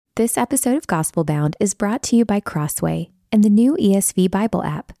This episode of Gospel Bound is brought to you by Crossway and the new ESV Bible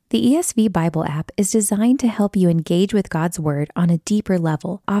app. The ESV Bible app is designed to help you engage with God's Word on a deeper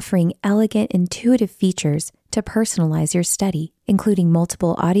level, offering elegant, intuitive features to personalize your study, including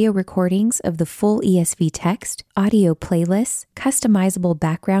multiple audio recordings of the full ESV text, audio playlists, customizable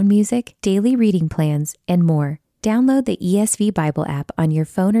background music, daily reading plans, and more. Download the ESV Bible app on your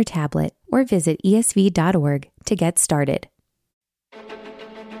phone or tablet, or visit esv.org to get started.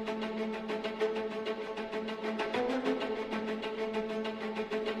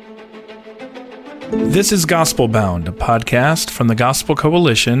 This is Gospel Bound, a podcast from the Gospel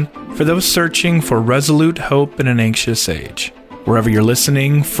Coalition for those searching for resolute hope in an anxious age. Wherever you're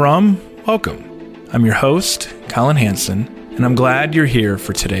listening from, welcome. I'm your host, Colin Hanson, and I'm glad you're here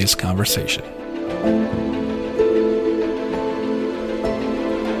for today's conversation.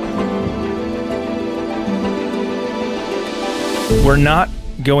 We're not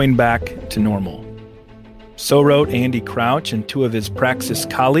going back to normal. So wrote Andy Crouch and two of his Praxis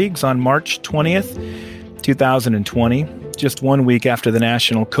colleagues on March 20th, 2020, just 1 week after the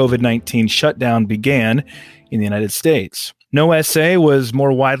national COVID-19 shutdown began in the United States. No essay was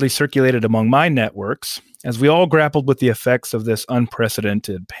more widely circulated among my networks as we all grappled with the effects of this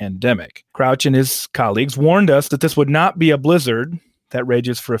unprecedented pandemic. Crouch and his colleagues warned us that this would not be a blizzard that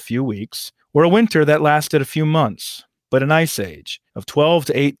rages for a few weeks or a winter that lasted a few months, but an ice age of 12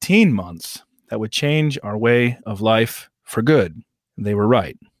 to 18 months that would change our way of life for good. They were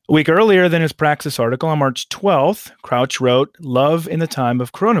right. A week earlier than his Praxis article, on March 12th, Crouch wrote Love in the Time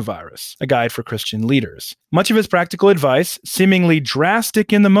of Coronavirus, a guide for Christian leaders. Much of his practical advice, seemingly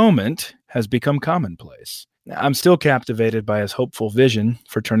drastic in the moment, has become commonplace. I'm still captivated by his hopeful vision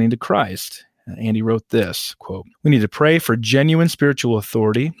for turning to Christ. Andy wrote this, quote, "We need to pray for genuine spiritual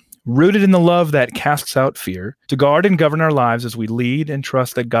authority, rooted in the love that casts out fear, to guard and govern our lives as we lead and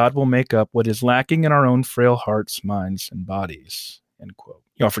trust that God will make up what is lacking in our own frail hearts, minds, and bodies." End quote.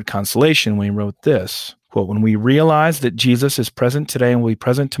 He offered consolation when he wrote this, quote, "When we realize that Jesus is present today and will be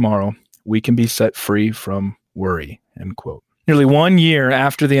present tomorrow, we can be set free from worry." End quote. Nearly 1 year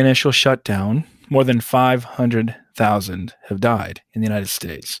after the initial shutdown, more than 500,000 have died in the United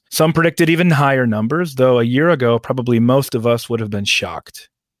States. Some predicted even higher numbers, though a year ago, probably most of us would have been shocked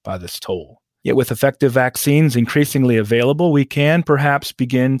by this toll. Yet with effective vaccines increasingly available, we can perhaps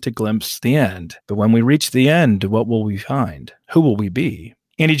begin to glimpse the end. But when we reach the end, what will we find? Who will we be?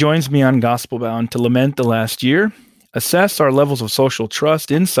 Andy joins me on Gospel Bound to lament the last year, assess our levels of social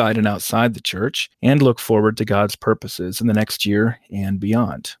trust inside and outside the church, and look forward to God's purposes in the next year and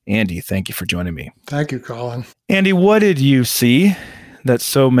beyond. Andy, thank you for joining me. Thank you, Colin. Andy, what did you see that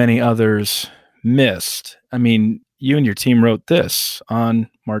so many others missed? I mean, you and your team wrote this on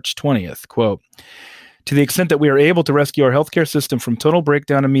March 20th, quote, "To the extent that we are able to rescue our healthcare system from total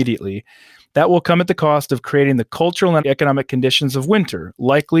breakdown immediately, that will come at the cost of creating the cultural and economic conditions of winter,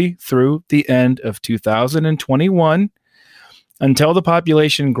 likely through the end of 2021, until the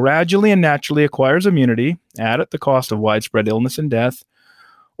population gradually and naturally acquires immunity, at the cost of widespread illness and death,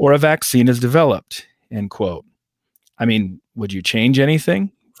 or a vaccine is developed." End quote. I mean, would you change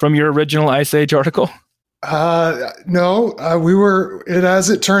anything from your original Ice Age article? No,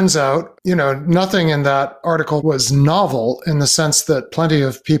 as it turns out, nothing in that article was novel in the sense that plenty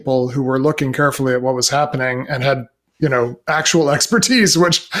of people who were looking carefully at what was happening and had, actual expertise,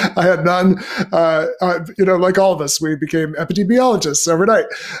 which I had none, like all of us, we became epidemiologists overnight.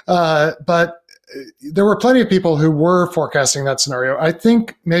 But there were plenty of people who were forecasting that scenario. I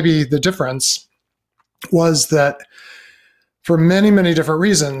think maybe the difference was that for many, many different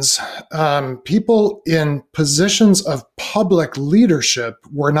reasons, people in positions of public leadership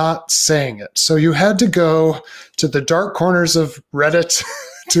were not saying it. So you had to go to the dark corners of Reddit,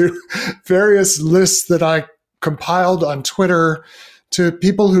 to various lists that I compiled on Twitter, to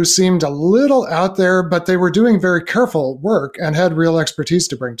people who seemed a little out there, but they were doing very careful work and had real expertise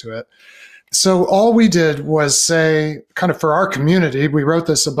to bring to it. So all we did was say, kind of for our community, we wrote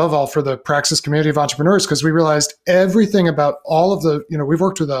this above all for the Praxis community of entrepreneurs, because we realized everything about all of the, we've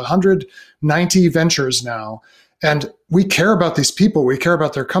worked with 190 ventures now, and we care about these people. We care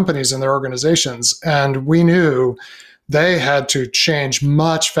about their companies and their organizations. And we knew they had to change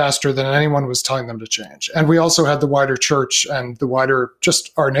much faster than anyone was telling them to change. And we also had the wider church and the wider,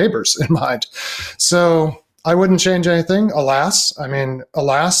 just our neighbors in mind. So I wouldn't change anything, alas.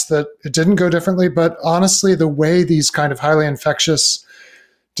 Alas that it didn't go differently. But honestly, the way these kind of highly infectious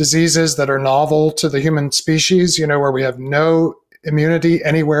diseases that are novel to the human species, where we have no immunity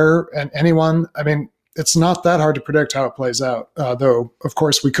anywhere and anyone, it's not that hard to predict how it plays out. Though, of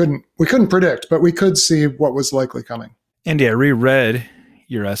course, we couldn't predict, but we could see what was likely coming. Andy, I reread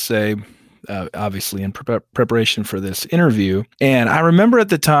your essay, obviously in preparation for this interview. And I remember at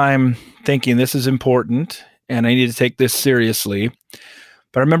the time thinking this is important and I need to take this seriously.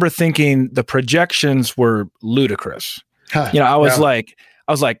 But I remember thinking the projections were ludicrous. I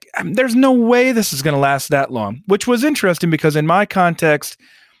was like, there's no way this is going to last that long, which was interesting because in my context,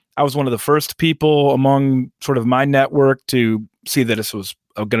 I was one of the first people among sort of my network to see that this was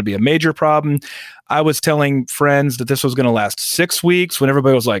going to be a major problem. I was telling friends that this was going to last 6 weeks when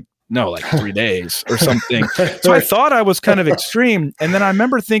everybody was like, no, like 3 days or something. So I thought I was kind of extreme. And then I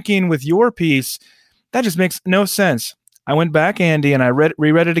remember thinking with your piece, that just makes no sense. I went back, Andy, and I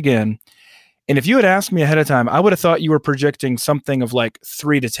reread it again. And if you had asked me ahead of time, I would have thought you were projecting something of like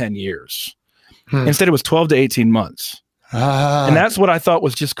 3 to 10 years. Instead, it was 12 to 18 months. And that's what I thought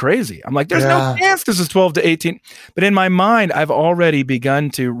was just crazy. I'm like, there's no chance this is 12 to 18. But in my mind, I've already begun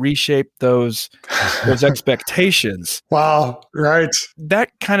to reshape those expectations. Wow. Right.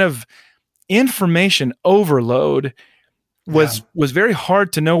 That kind of information overload was very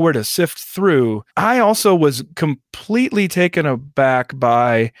hard to know where to sift through. I also was completely taken aback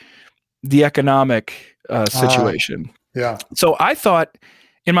by the economic situation. So I thought,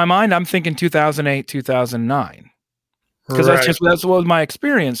 in my mind, I'm thinking 2008, 2009. Because that's what my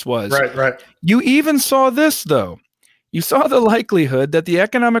experience was. Right. You even saw this, though. You saw the likelihood that the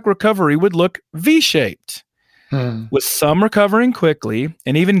economic recovery would look V-shaped, with some recovering quickly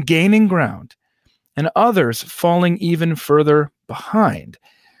and even gaining ground, and others falling even further behind.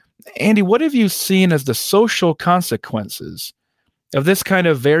 Andy, what have you seen as the social consequences of this kind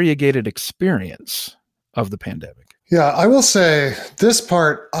of variegated experience of the pandemic? Yeah, I will say this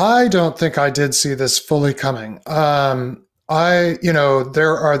part, I don't think I did see this fully coming. There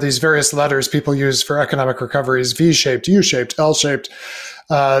are these various letters people use for economic recoveries: V-shaped, U-shaped, L-shaped.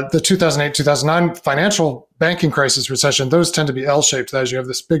 The 2008-2009 financial banking crisis recession, those tend to be L-shaped. That is, you have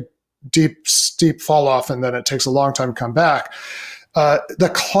this big, deep, steep fall off, and then it takes a long time to come back.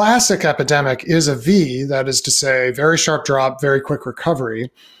 The classic epidemic is a V, that is to say, very sharp drop, very quick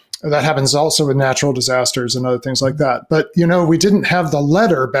recovery. That happens also with natural disasters and other things like that. But, we didn't have the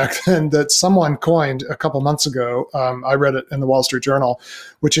letter back then that someone coined a couple months ago. I read it in the Wall Street Journal,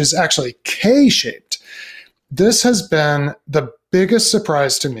 which is actually K-shaped. This has been the biggest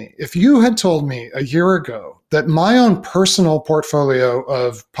surprise to me. If you had told me a year ago that my own personal portfolio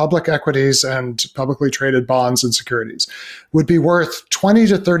of public equities and publicly traded bonds and securities would be worth 20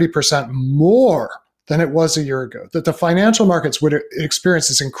 to 30% more than it was a year ago, that the financial markets would experience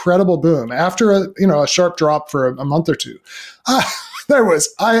this incredible boom after a sharp drop for a month or two, I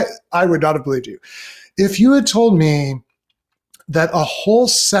would not have believed you. If you had told me that a whole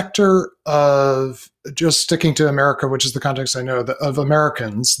sector of, just sticking to America, which is the context I know, of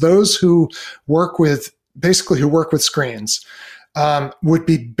Americans, those who work with screens, would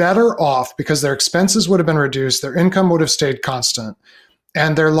be better off because their expenses would have been reduced, their income would have stayed constant,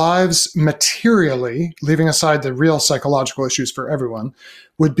 and their lives materially, leaving aside the real psychological issues for everyone,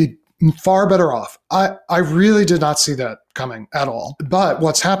 would be far better off. I really did not see that coming at all. But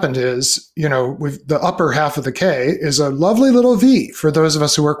what's happened is, the upper half of the K is a lovely little V for those of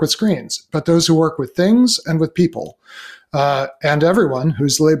us who work with screens. But those who work with things and with people, and everyone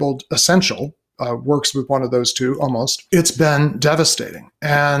who's labeled essential, works with one of those two almost, it's been devastating.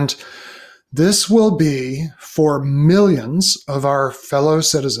 And this will be, for millions of our fellow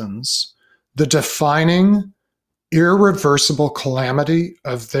citizens, the defining, irreversible calamity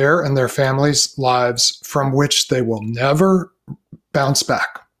of their and their families' lives from which they will never bounce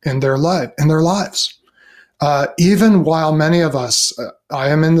back in their lives. Even while many of us, I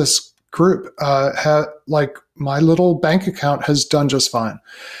am in this group, my little bank account has done just fine.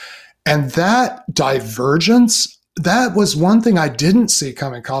 And that divergence, that was one thing I didn't see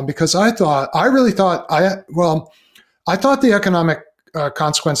coming, Colin, because I thought the economic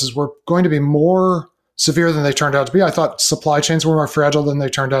consequences were going to be more severe than they turned out to be. I thought supply chains were more fragile than they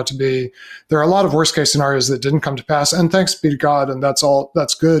turned out to be. There are a lot of worst case scenarios that didn't come to pass, and thanks be to God, and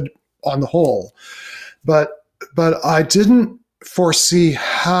that's good on the whole. But I didn't foresee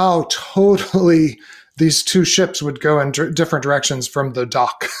how totally these two ships would go in different directions from the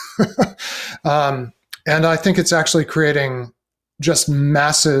dock. And I think it's actually creating just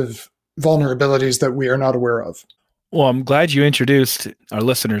massive vulnerabilities that we are not aware of. Well, I'm glad you introduced our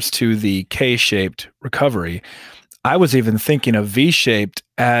listeners to the K-shaped recovery. I was even thinking of V-shaped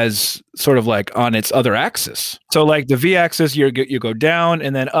as sort of like on its other axis. So like the V-axis, you go down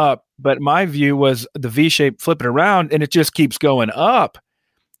and then up. But my view was the V-shape, flip it around, and it just keeps going up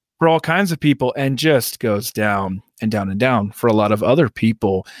for all kinds of people and just goes down and down and down for a lot of other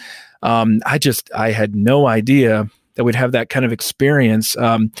people. I had no idea that we'd have that kind of experience.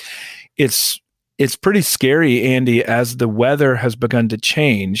 It's pretty scary, Andy, as the weather has begun to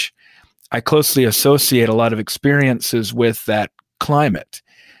change. I closely associate a lot of experiences with that climate.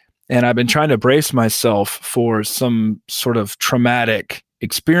 And I've been trying to brace myself for some sort of traumatic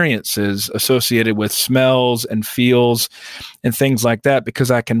experiences associated with smells and feels and things like that, because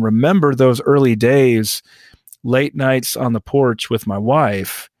I can remember those early days, late nights on the porch with my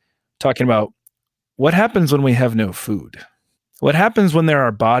wife, talking about what happens when we have no food? What happens when there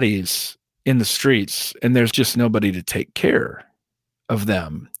are bodies in the streets and there's just nobody to take care of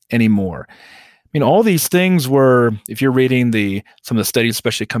them anymore? I mean, all these things were, if you're reading some of the studies,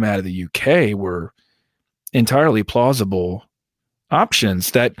 especially coming out of the UK, were entirely plausible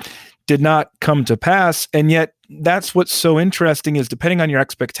options that did not come to pass. And yet that's what's so interesting, is depending on your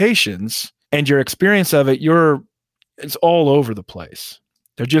expectations and your experience of it, it's all over the place.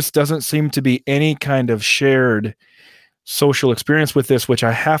 There just doesn't seem to be any kind of shared social experience with this, which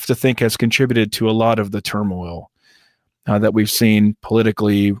I have to think has contributed to a lot of the turmoil that we've seen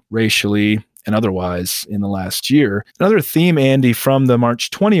politically, racially, and otherwise in the last year. Another theme, Andy, from the March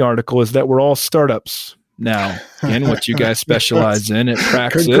 20 article is that we're all startups now. Again, what you guys specialize in at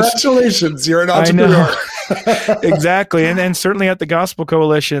Praxis. Congratulations, you're an entrepreneur. Exactly. And certainly at the Gospel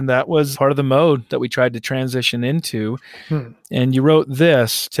Coalition, that was part of the mode that we tried to transition into. And you wrote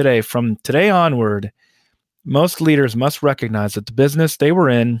this today: from today onward, most leaders must recognize that the business they were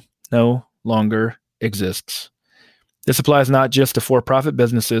in no longer exists. This applies not just to for-profit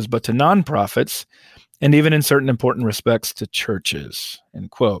businesses, but to nonprofits, and even in certain important respects to churches,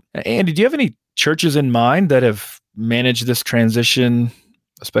 end quote. Andy, do you have any churches in mind that have managed this transition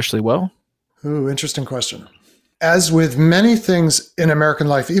especially well? Ooh, interesting question. As with many things in American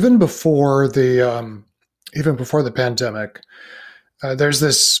life, even before the pandemic, there's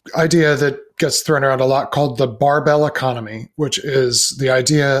this idea that gets thrown around a lot called the barbell economy, which is the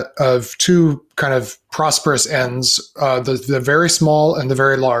idea of two kind of prosperous ends. The very small and the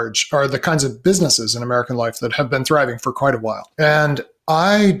very large are the kinds of businesses in American life that have been thriving for quite a while. And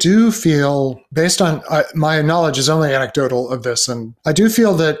I do feel, based on my knowledge is only anecdotal of this, and I do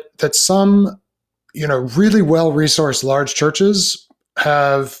feel that some, really well-resourced large churches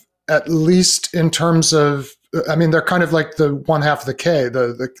have, at least in terms of, they're kind of like the one half of the K,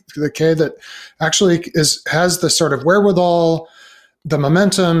 the K that actually has the sort of wherewithal, the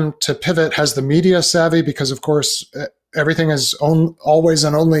momentum to pivot, has the media savvy, because of course everything is always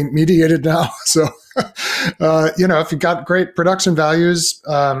and only mediated now. So, if you've got great production values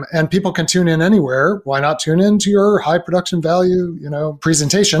and people can tune in anywhere, why not tune in to your high production value,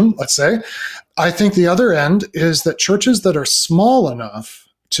 presentation, let's say. I think the other end is that churches that are small enough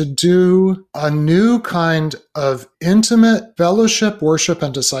to do a new kind of intimate fellowship, worship,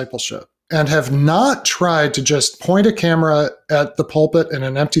 and discipleship, and have not tried to just point a camera at the pulpit in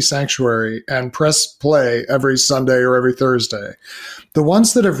an empty sanctuary and press play every Sunday or every Thursday. The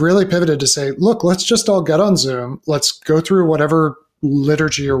ones that have really pivoted to say, look, let's just all get on Zoom. Let's go through whatever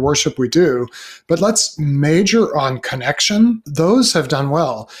liturgy or worship we do, but let's major on connection. Those have done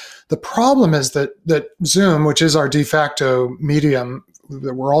well. The problem is that Zoom, which is our de facto medium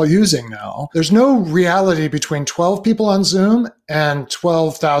that we're all using now, there's no reality between 12 people on Zoom and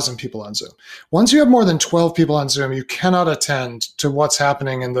 12,000 people on Zoom. Once you have more than 12 people on Zoom, you cannot attend to what's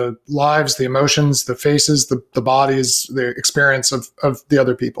happening in the lives, the emotions, the faces, the bodies, the experience of the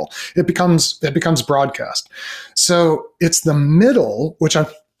other people. It becomes broadcast. So it's the middle, which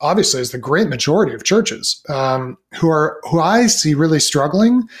obviously is the great majority of churches, who I see really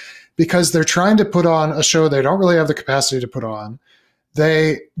struggling because they're trying to put on a show they don't really have the capacity to put on.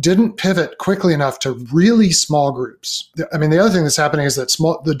 They didn't pivot quickly enough to really small groups. The other thing that's happening is that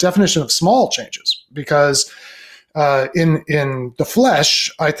the definition of small changes, because in the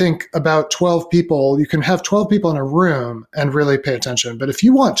flesh, I think about 12 people, you can have 12 people in a room and really pay attention. But if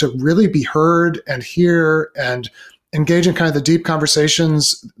you want to really be heard and hear and engage in kind of the deep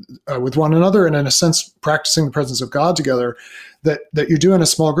conversations with one another, and in a sense, practicing the presence of God together, that you do in a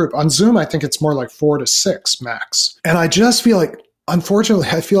small group. On Zoom, I think it's more like 4 to 6 max. And I just feel like, unfortunately,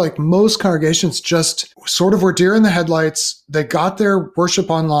 I feel like most congregations just sort of were deer in the headlights. They got their worship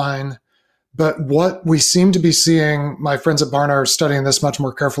online, but what we seem to be seeing, my friends at Barna are studying this much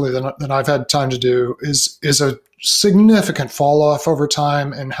more carefully than I've had time to do, is a significant fall off over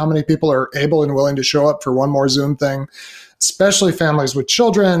time in how many people are able and willing to show up for one more Zoom thing, especially families with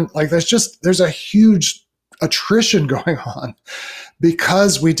children. Like there's a huge attrition going on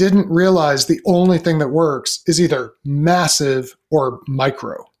because we didn't realize the only thing that works is either massive or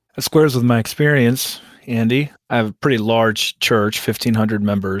micro. That squares with my experience. Andy. I have a pretty large church, 1,500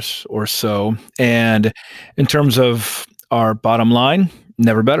 members or so. And in terms of our bottom line,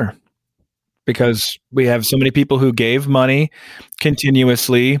 never better. Because we have so many people who gave money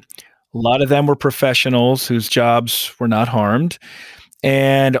continuously. A lot of them were professionals whose jobs were not harmed.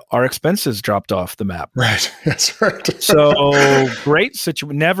 And our expenses dropped off the map. Right. That's right. So great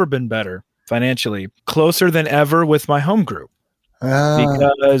situation. Never been better financially. Closer than ever with my home group.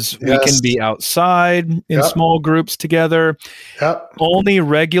 Because we can be outside in small groups together. Only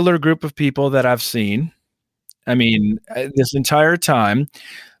regular group of people that I've seen. I mean, this entire time.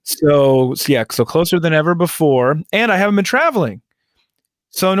 So closer than ever before. And I haven't been traveling.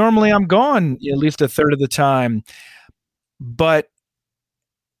 So normally I'm gone at least a third of the time. But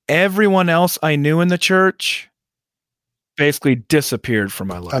everyone else I knew in the church basically disappeared from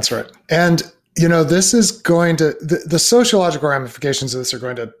my life. That's right. And, this is going to, the sociological ramifications of this are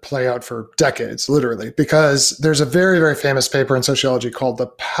going to play out for decades, literally, because there's a very, very famous paper in sociology called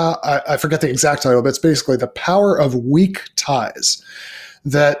I forget the exact title, but it's basically The Power of Weak Ties.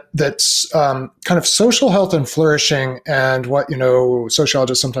 That's kind of social health and flourishing and what,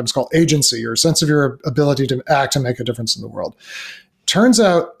 sociologists sometimes call agency or sense of your ability to act and make a difference in the world. Turns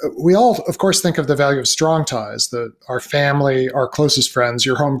out we all, of course, think of the value of strong ties, our family, our closest friends,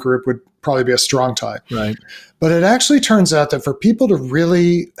 your home group would probably be a strong tie. Right. But it actually turns out that for people to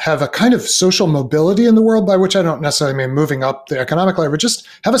really have a kind of social mobility in the world, by which I don't necessarily mean moving up the economic ladder, but just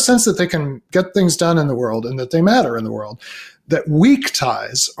have a sense that they can get things done in the world and that they matter in the world, that weak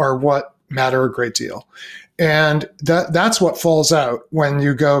ties are what matter a great deal. And that's what falls out when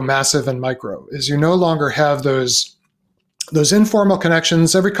you go massive and micro, is you no longer have those informal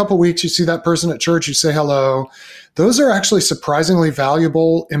connections. Every couple of weeks, you see that person at church, you say hello. Those are actually surprisingly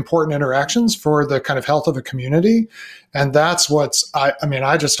valuable, important interactions for the kind of health of a community. And that's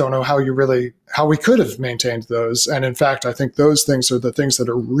I just don't know how we could have maintained those. And in fact, I think those things are the things that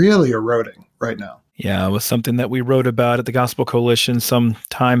are really eroding right now. Yeah, it was something that we wrote about at the Gospel Coalition some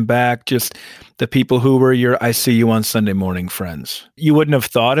time back, just the people who were your I see you on Sunday morning friends. You wouldn't have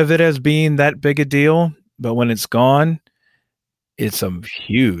thought of it as being that big a deal, but when it's gone, it's a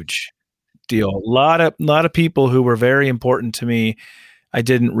huge deal. A lot of people who were very important to me, I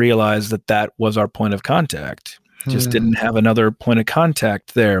didn't realize that was our point of contact. Just didn't have another point of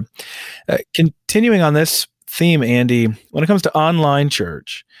contact there. Continuing on this theme, Andy, when it comes to online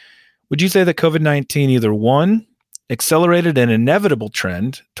church, would you say that COVID-19 either one, accelerated an inevitable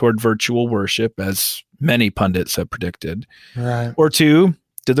trend toward virtual worship, as many pundits have predicted, right, or two,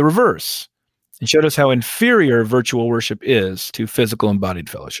 did the reverse and showed us how inferior virtual worship is to physical embodied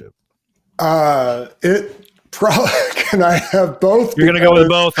fellowship? It probably, can I have both? You're going to go with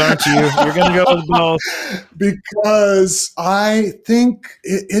both, aren't you? You're going to go with both. Because I think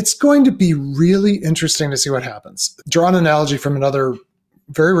it's going to be really interesting to see what happens. Draw an analogy from another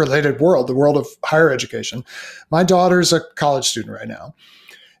very related world, the world of higher education. My daughter's a college student right now.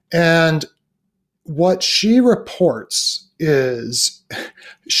 And what she reports is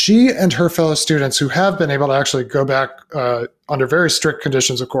she and her fellow students who have been able to actually go back under very strict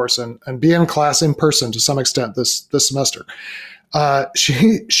conditions, of course, and be in class in person to some extent this semester.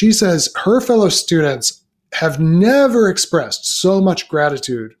 She says her fellow students have never expressed so much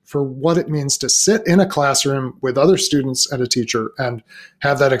gratitude for what it means to sit in a classroom with other students and a teacher and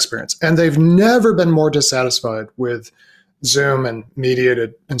have that experience. And they've never been more dissatisfied with Zoom and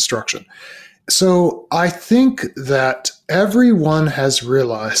mediated instruction. So I think that everyone has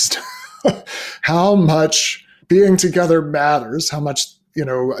realized how much being together matters, how much,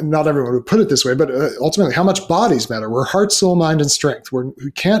 not everyone would put it this way, but ultimately how much bodies matter. We're heart, soul, mind, and strength.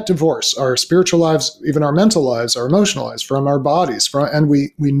 We can't divorce our spiritual lives, even our mental lives, our emotional lives from our bodies, and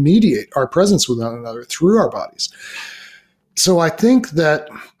we mediate our presence with one another through our bodies. So I think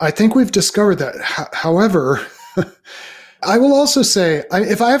we've discovered that. However, I will also say,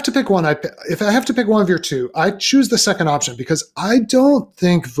 if I have to pick one of your two, I choose the second option because I don't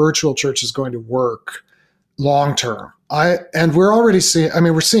think virtual church is going to work long term. We're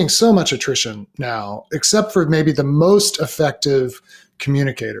seeing so much attrition now, except for maybe the most effective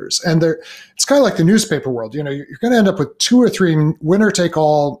communicators. And it's kind of like the newspaper world. You're going to end up with 2 or 3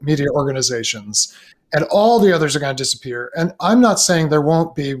 winner-take-all media organizations, and all the others are going to disappear. And I'm not saying there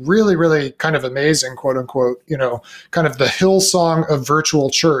won't be really, really kind of amazing, quote unquote, kind of the Hillsong of virtual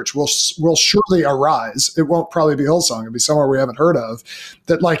church will surely arise. It won't probably be Hillsong. It'll be somewhere we haven't heard of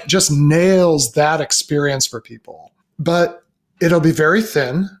that just nails that experience for people. But it'll be very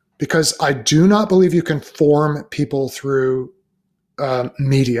thin because I do not believe you can form people through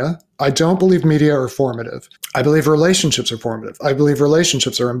media. I don't believe media are formative. I believe relationships are formative. I believe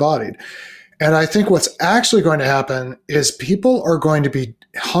relationships are embodied. And I think what's actually going to happen is people are going to be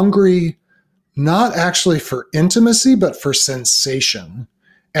hungry, not actually for intimacy, but for sensation.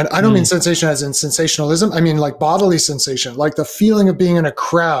 And I don't mean sensation as in sensationalism. I mean like bodily sensation, like the feeling of being in a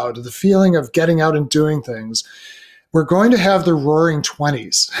crowd, the feeling of getting out and doing things. We're going to have the Roaring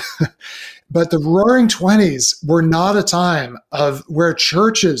 20s. But the Roaring 20s were not a time of where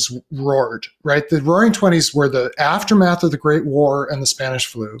churches roared, right? The Roaring 20s were the aftermath of the Great War and the Spanish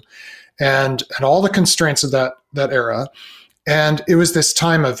flu and all the constraints of that era. And it was this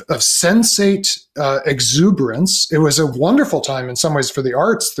time of sensate exuberance. It was a wonderful time in some ways for the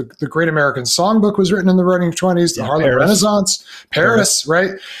arts. The Great American Songbook was written in the Roaring 20s, the Harlem Renaissance, Paris,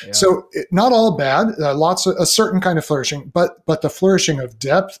 right? Yeah. So not all bad, lots of a certain kind of flourishing, but the flourishing of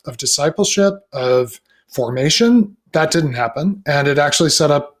depth, of discipleship, of formation, that didn't happen. And it actually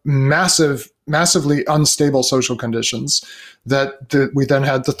set up massively unstable social conditions that we then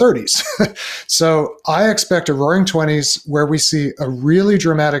had the 30s. So I expect a Roaring 20s where we see a really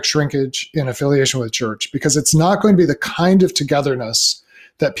dramatic shrinkage in affiliation with church, because it's not going to be the kind of togetherness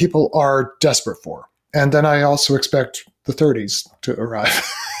that people are desperate for. And then I also expect the 30s to arrive.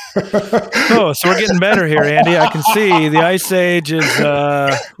 Oh, so we're getting better here, Andy. I can see the Ice Age is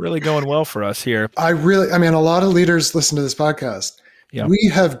really going well for us here. I mean, a lot of leaders listen to this podcast. Yeah.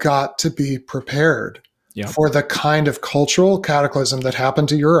 We have got to be prepared for the kind of cultural cataclysm that happened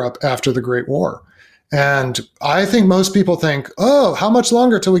to Europe after the Great War. And I think most people think, oh, how much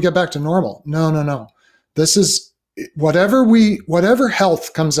longer till we get back to normal? No. This is whatever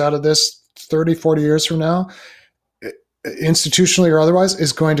health comes out of this 30, 40 years from now, institutionally or otherwise,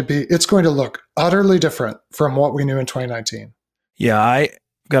 it's going to look utterly different from what we knew in 2019. Yeah, I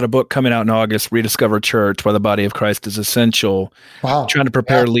got a book coming out in August, Rediscover Church, Why the Body of Christ is Essential. Wow. Trying to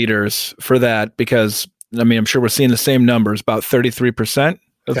prepare leaders for that, because, I mean, I'm sure we're seeing the same numbers. About 33%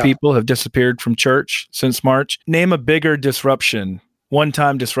 of people have disappeared from church since March. Name a bigger disruption,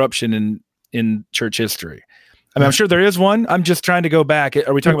 one-time disruption in church history. I mean, I'm sure there is one. I'm just trying to go back.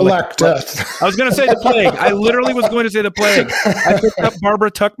 Are we talking about Black Death? I was going to say the plague. I literally was going to say the plague. I picked up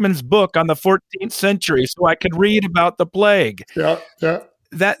Barbara Tuchman's book on the 14th century so I could read about the plague. Yeah.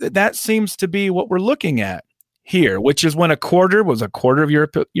 That seems to be what we're looking at here, which is when a quarter of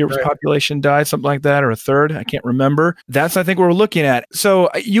Europe's population died, something like that, or a third. I can't remember. That's, I think, what we're looking at. So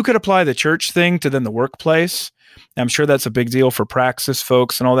you could apply the church thing to then the workplace. I'm sure that's a big deal for praxis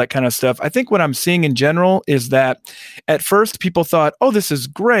folks and all that kind of stuff. I think what I'm seeing in general is that at first people thought, oh, this is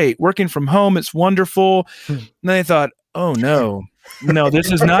great. Working from home, it's wonderful. And then they thought, oh, no, this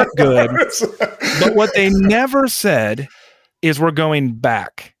is not good. But what they never said is we're going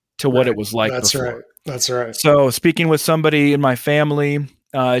back to what it was like before. That's right. So speaking with somebody in my family,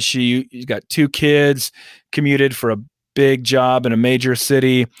 she's got 2 kids, commuted for a big job in a major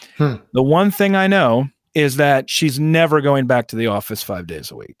city. The one thing I know is that she's never going back to the office 5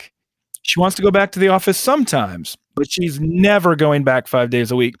 days a week. She wants to go back to the office sometimes, but she's never going back 5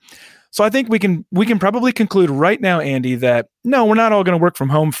 days a week. So I think we can probably conclude right now, Andy, that no, we're not all going to work from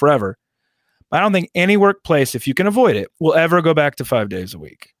home forever. I don't think any workplace, if you can avoid it, will ever go back to 5 days a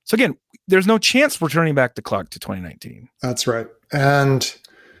week. So again, there's no chance we're turning back the clock to 2019. That's right. And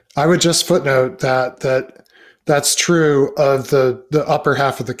I would just footnote that's true of the upper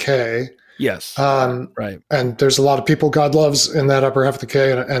half of the K. Yes. Right. And there's a lot of people God loves in that upper half of the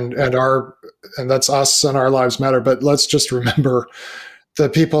K, and that's us and our lives matter. But let's just remember the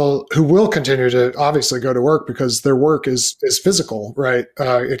people who will continue to obviously go to work because their work is physical, right?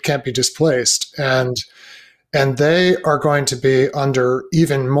 It can't be displaced. And they are going to be under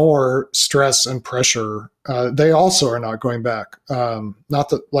even more stress and pressure. They also are not going back. Not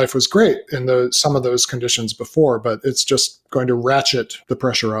that life was great in some of those conditions before, but it's just going to ratchet the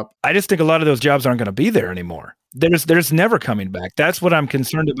pressure up. I just think a lot of those jobs aren't going to be there anymore. There's never coming back. That's what I'm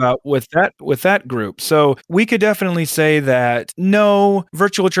concerned about with that group. So we could definitely say that no,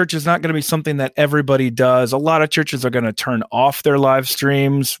 virtual church is not going to be something that everybody does. A lot of churches are going to turn off their live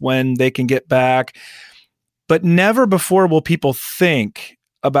streams when they can get back. But never before will people think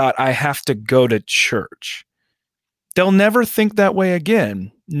about, I have to go to church. They'll never think that way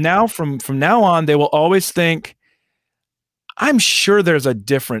again. Now, from now on, they will always think, I'm sure there's a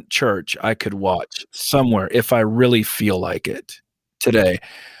different church I could watch somewhere if I really feel like it today.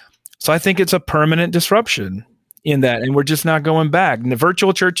 So I think it's a permanent disruption in that, and we're just not going back. And the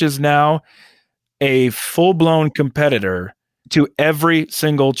virtual church is now a full-blown competitor to every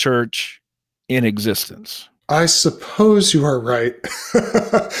single church in existence. I suppose you are right.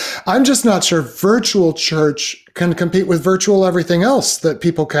 I'm just not sure virtual church can compete with virtual everything else that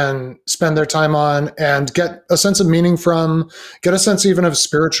people can spend their time on and get a sense of meaning from, get a sense even of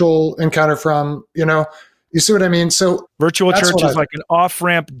spiritual encounter from, you see what I mean? So virtual church is like an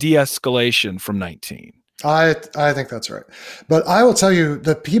off-ramp de-escalation from 19. I think that's right. But I will tell you,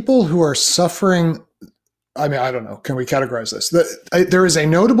 the people who are suffering, I mean, I don't know, can we categorize this? There is a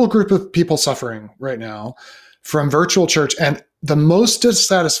notable group of people suffering right now from virtual church, and the most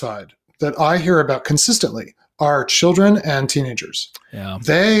dissatisfied that I hear about consistently are children and teenagers. Yeah.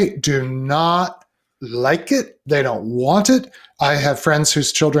 They do not like it. They don't want it. I have friends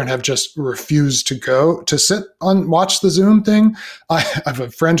whose children have just refused to go to sit on, watch the Zoom thing. I have a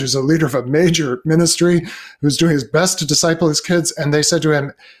friend who's a leader of a major ministry who's doing his best to disciple his kids. And they said to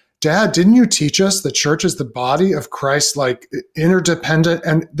him, Dad, didn't you teach us the church is the body of Christ, like interdependent?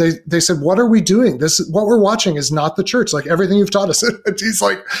 And they said, what are we doing? What we're watching is not the church, like everything you've taught us. And he's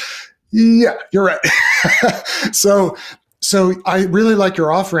like, yeah, you're right. So I really like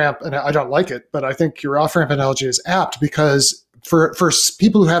your off-ramp, and I don't like it, but I think your off-ramp analogy is apt because for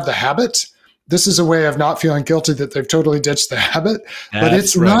people who have the habit, this is a way of not feeling guilty that they've totally ditched the habit, but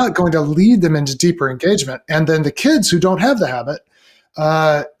it's right. Not going to lead them into deeper engagement. And then the kids who don't have the habit,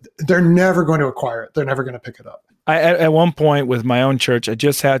 they're never going to acquire it. They're never going to pick it up. At one point with my own church, I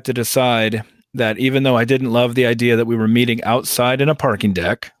just had to decide that even though I didn't love the idea that we were meeting outside in a parking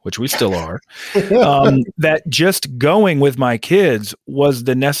deck, which we still are, that just going with my kids was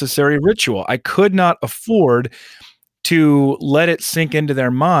the necessary ritual. I could not afford to let it sink into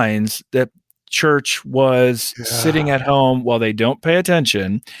their minds that church was sitting at home while they don't pay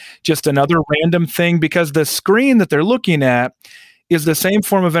attention, just another random thing, because the screen that they're looking at is the same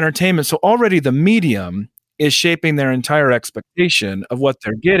form of entertainment. So already the medium is shaping their entire expectation of what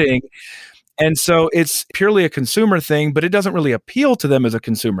they're getting. And so it's purely a consumer thing, but it doesn't really appeal to them as a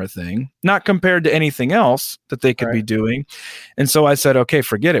consumer thing, not compared to anything else that they could be doing. And so I said, okay,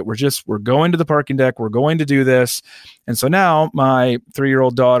 forget it. We're going to the parking deck. We're going to do this. And so now my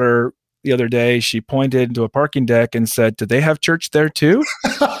 3-year-old daughter, the other day, she pointed to a parking deck and said, do they have church there too?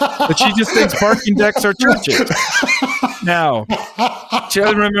 But she just thinks parking decks are churches. Now, she's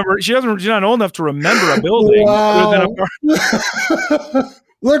not old enough to remember a building. Wow.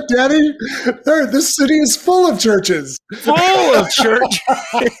 Look, Daddy, this city is full of churches. Full of churches.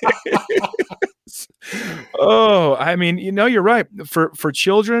 Oh, I mean, you're right. For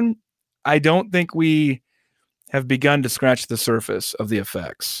children, I don't think we have begun to scratch the surface of the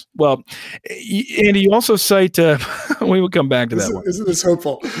effects. Well, Andy, you also cite, we will come back to that one. Isn't this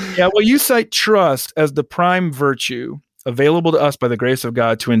hopeful? Yeah, well, you cite trust as the prime virtue available to us by the grace of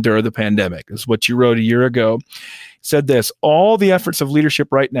God to endure the pandemic. This is what you wrote a year ago. Said this, all the efforts of leadership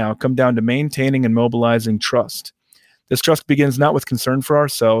right now come down to maintaining and mobilizing trust. This trust begins not with concern for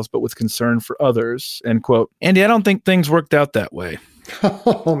ourselves, but with concern for others, end quote. Andy, I don't think things worked out that way.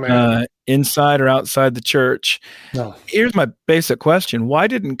 Oh, man. Inside or outside the church. No. Here's my basic question. Why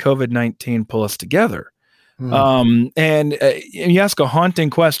didn't COVID-19 pull us together? And you ask a haunting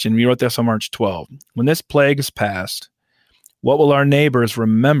question. You wrote this on March 12. When this plague is past, what will our neighbors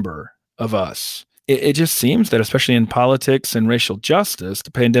remember of us? It just seems that, especially in politics and racial justice,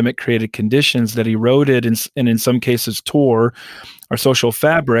 the pandemic created conditions that eroded and in some cases tore our social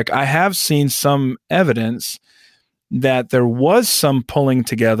fabric. I have seen some evidence that there was some pulling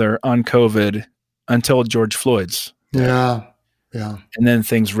together on COVID until George Floyd's. Yeah. And then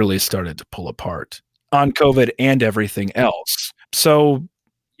things really started to pull apart on COVID and everything else. So,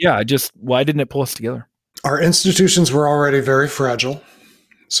 why didn't it pull us together? Our institutions were already very fragile.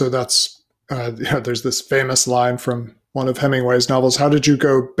 So that's, there's this famous line from one of Hemingway's novels, how did you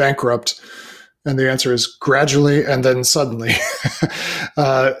go bankrupt? And the answer is gradually and then suddenly.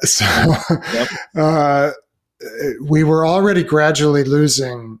 We were already gradually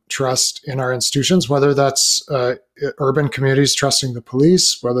losing trust in our institutions, whether that's urban communities trusting the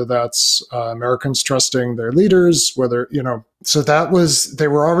police, whether that's Americans trusting their leaders, so they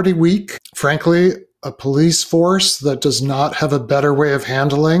were already weak. Frankly, a police force that does not have a better way of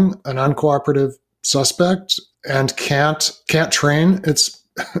handling an uncooperative suspect and can't train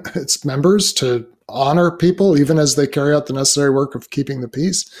its members to honor people, even as they carry out the necessary work of keeping the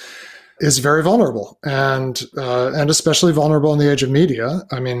peace, is very vulnerable, and especially vulnerable in the age of media.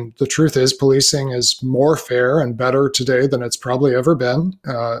 I mean, the truth is policing is more fair and better today than it's probably ever been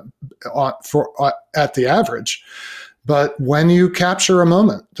at the average. But when you capture a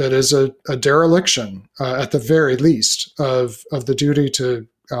moment that is a dereliction, at the very least, of the duty to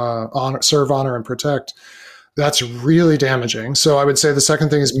serve, honor, and protect, That's really damaging. So I would say the second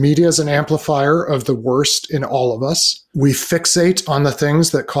thing is media is an amplifier of the worst in all of us. We fixate on the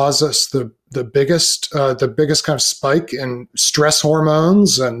things that cause us the biggest kind of spike in stress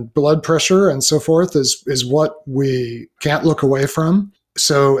hormones and blood pressure and so forth is what we can't look away from.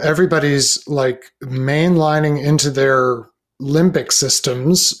 So everybody's like mainlining into their limbic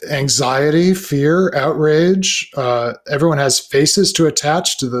systems, anxiety, fear, outrage. Everyone has faces to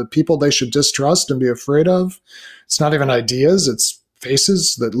attach to the people they should distrust and be afraid of. It's not even ideas, it's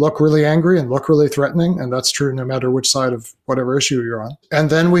faces that look really angry and look really threatening. And that's true no matter which side of whatever issue you're on. And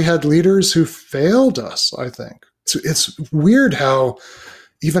then we had leaders who failed us, I think. It's weird how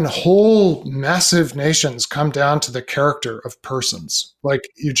even whole massive nations come down to the character of persons. Like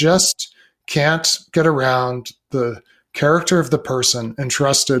you just can't get around the character of the person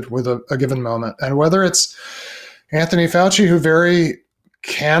entrusted with a given moment. And whether it's Anthony Fauci, who very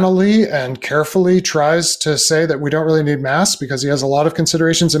cannily and carefully tries to say that we don't really need masks because he has a lot of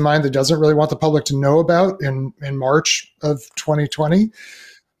considerations in mind that doesn't really want the public to know about in March of 2020,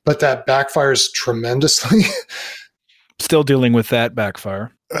 but that backfires tremendously. Still dealing with that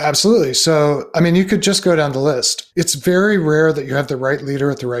backfire. Absolutely. So, I mean, you could just go down the list. It's very rare that you have the right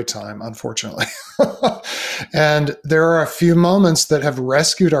leader at the right time, unfortunately. And there are a few moments that have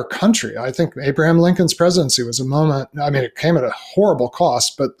rescued our country. I think Abraham Lincoln's presidency was a moment. I mean, it came at a horrible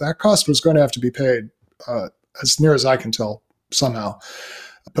cost, but that cost was going to have to be paid, as near as I can tell, somehow.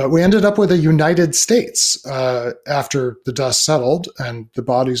 But we ended up with a United States after the dust settled and the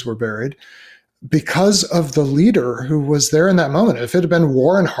bodies were buried, because of the leader who was there in that moment. If it had been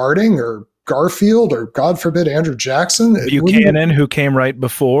Warren Harding or Garfield or, God forbid, Andrew Jackson. Buchanan, who came right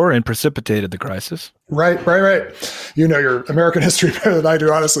before and precipitated the crisis. Right. You know your American history better than I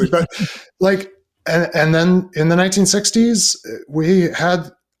do, honestly. But and then in the 1960s, we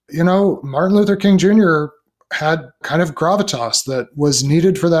had, Martin Luther King Jr. had kind of gravitas that was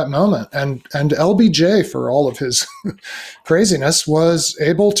needed for that moment. And LBJ, for all of his craziness, was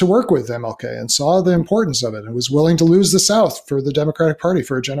able to work with MLK and saw the importance of it and was willing to lose the South for the Democratic Party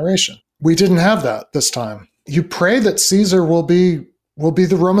for a generation. We didn't have that this time. You pray that Caesar will be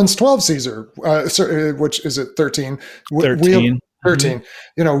the Romans 12 Caesar, which is it 13? 13. 13,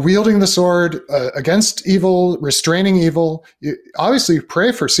 wielding the sword against evil, restraining evil. Obviously, you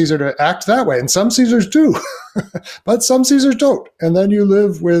pray for Caesar to act that way, and some Caesars do, but some Caesars don't. And then you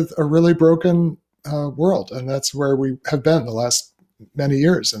live with a really broken world, and that's where we have been the last many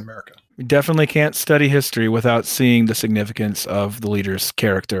years in America. We definitely can't study history without seeing the significance of the leader's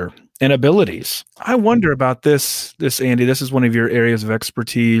character and abilities. I wonder about this, Andy. This is one of your areas of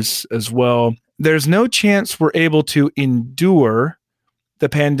expertise as well. There's no chance we're able to endure the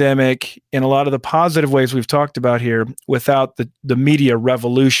pandemic in a lot of the positive ways we've talked about here without the media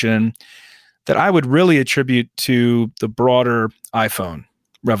revolution that I would really attribute to the broader iPhone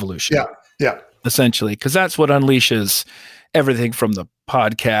revolution. Yeah. Essentially, because that's what unleashes everything from the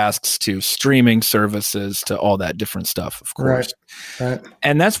podcasts to streaming services to all that different stuff, of course. Right.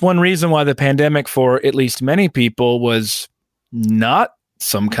 And that's one reason why the pandemic, for at least many people, was not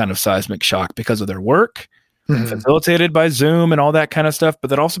some kind of seismic shock because of their work, facilitated by Zoom and all that kind of stuff, but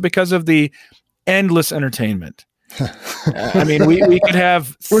then also because of the endless entertainment. I mean, we could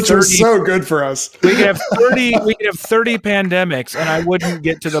have 30, which was so good for us. We could have 30 pandemics, and I wouldn't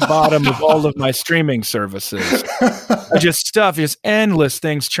get to the bottom of all of my streaming services. Just endless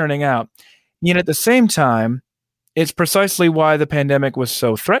things churning out. Yet at the same time, it's precisely why the pandemic was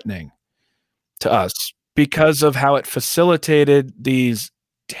so threatening to us, because of how it facilitated these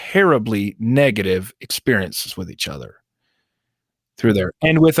terribly negative experiences with each other through there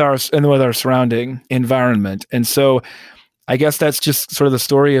and with our surrounding environment. And so I guess that's just sort of the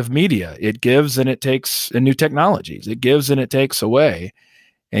story of media. It gives and it takes, and new technologies. It gives and it takes away,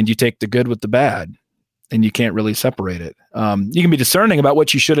 and you take the good with the bad, and you can't really separate it. You can be discerning about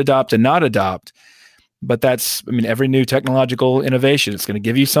what you should adopt and not adopt, but every new technological innovation, it's going to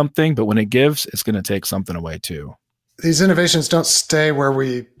give you something, but when it gives, it's going to take something away too. These innovations don't stay where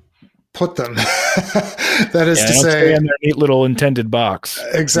we put them. That is to don't say, stay in their neat little intended box.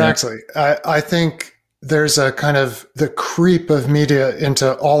 Exactly. Yeah. I think there's a kind of the creep of media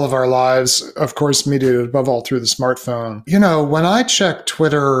into all of our lives. Of course, media above all through the smartphone. When I check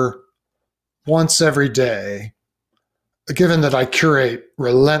Twitter once every day, given that I curate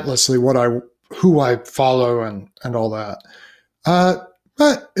relentlessly who I follow and all that,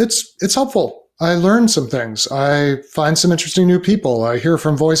 but it's helpful. I learn some things. I find some interesting new people. I hear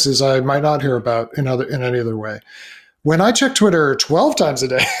from voices I might not hear about in any other way. When I check Twitter 12 times a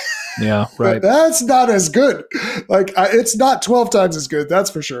day, Yeah, right. But that's not as good. Like it's not 12 times as good, that's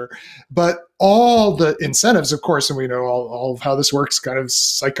for sure. But all the incentives, of course, and we know all of how this works kind of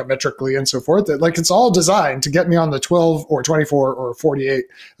psychometrically and so forth, that like it's all designed to get me on the 12 or 24 or 48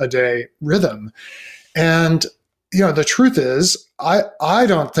 a day rhythm. And, the truth is, I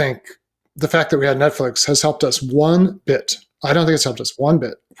don't think the fact that we had Netflix has helped us one bit. I don't think it's helped us one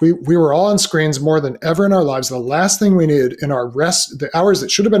bit. We were all on screens more than ever in our lives. The last thing we needed in our rest, the hours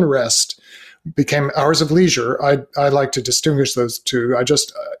that should have been rest, became hours of leisure. I like to distinguish those two.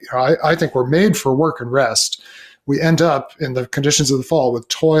 I think we're made for work and rest. We end up in the conditions of the fall with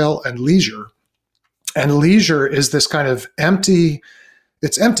toil and leisure. And leisure is this kind of empty.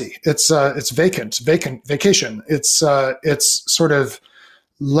 It's empty. It's vacant vacation. It's sort of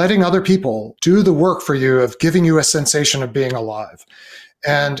letting other people do the work for you of giving you a sensation of being alive.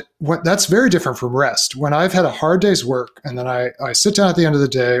 And that's very different from rest. When I've had a hard day's work and then I sit down at the end of the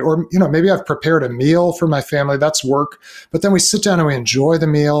day, or, maybe I've prepared a meal for my family, that's work, but then we sit down and we enjoy the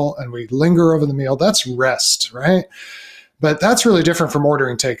meal and we linger over the meal, that's rest, right? But that's really different from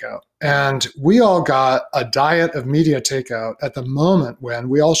ordering takeout. And we all got a diet of media takeout at the moment when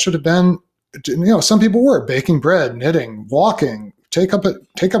we all should have been, some people were baking bread, knitting, walking, take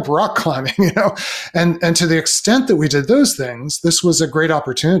up rock climbing, and to the extent that we did those things, this was a great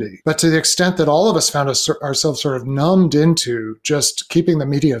opportunity. But to the extent that all of us found ourselves sort of numbed into just keeping the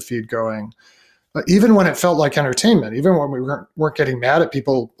media feed going, even when it felt like entertainment, even when we weren't getting mad at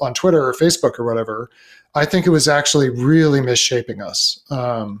people on Twitter or Facebook or whatever, I think it was actually really misshaping us,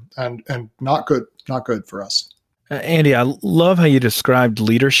 and not good for us. Andy, I love how you described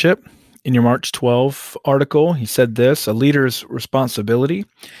leadership. In your March 12 article, he said this: a leader's responsibility,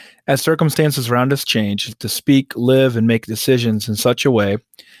 as circumstances around us change, is to speak, live, and make decisions in such a way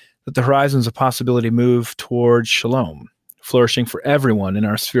that the horizons of possibility move towards shalom, flourishing for everyone in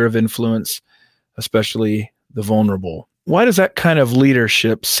our sphere of influence, especially the vulnerable. Why does that kind of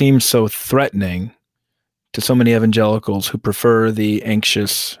leadership seem so threatening to so many evangelicals who prefer the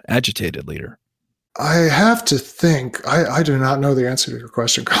anxious, agitated leader? I have to think, I do not know the answer to your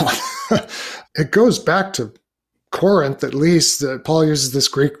question, Colin. It goes back to Corinth, at least. Paul uses this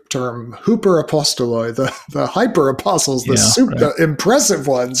Greek term, huper apostoloi, the hyper apostles, the impressive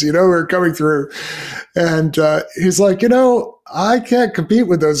ones, who are coming through. And he's like, I can't compete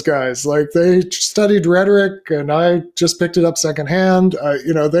with those guys. Like, they studied rhetoric and I just picked it up secondhand.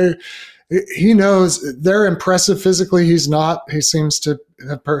 He knows they're impressive physically. He's not. He seems to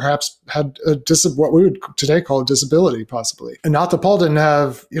have perhaps had what we would today call a disability, possibly. And not that Paul didn't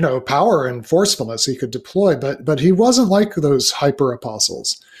have, power and forcefulness he could deploy, but he wasn't like those hyper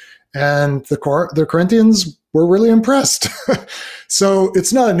apostles. And the Corinthians were really impressed. So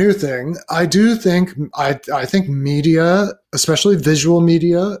it's not a new thing. I do think, I think media, especially visual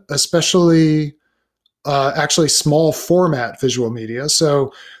media, especially actually small format visual media.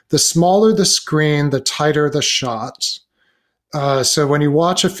 So the smaller the screen, the tighter the shot. So when you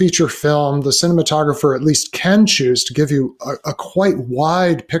watch a feature film, the cinematographer at least can choose to give you a quite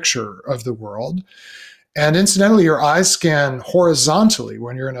wide picture of the world. And incidentally, your eyes scan horizontally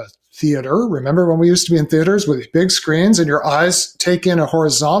when you're in a theater. Remember when we used to be in theaters with big screens and your eyes take in a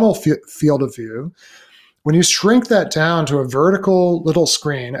horizontal field of view? When you shrink that down to a vertical little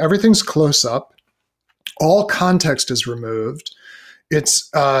screen, everything's close up. All context is removed. It's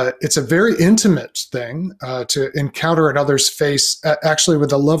a very intimate thing to encounter another's face, actually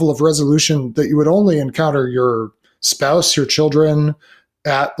with a level of resolution that you would only encounter your spouse, your children,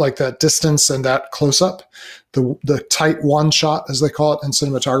 at like that distance and that close up, the tight one shot, as they call it in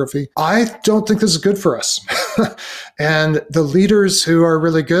cinematography. I don't think this is good for us. And the leaders who are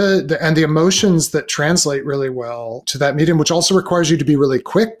really good and the emotions that translate really well to that medium, which also requires you to be really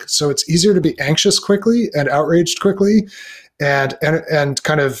quick. So it's easier to be anxious quickly and outraged quickly and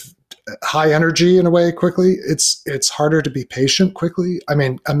kind of high energy in a way quickly. It's harder to be patient quickly. I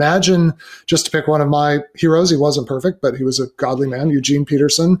mean, imagine, just to pick one of my heroes, he wasn't perfect, but he was a godly man, Eugene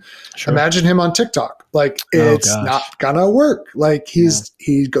Peterson. Sure. Imagine him on TikTok. Like, it's not gonna work. Like,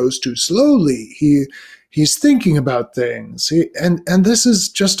 he goes too slowly. He's thinking about things. And this is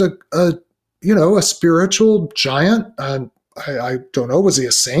just a spiritual giant. I don't know. Was he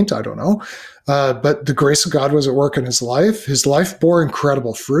a saint? I don't know. But the grace of God was at work in his life. His life bore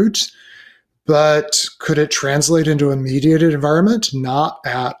incredible fruit. But could it translate into a mediated environment? Not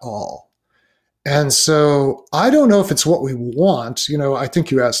at all. And so I don't know if it's what we want. I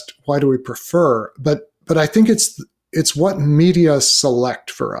think you asked, why do we prefer? But I think it's what media select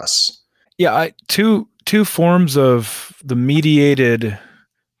for us. Yeah, two forms of the mediated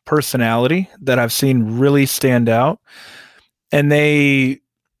personality that I've seen really stand out. And they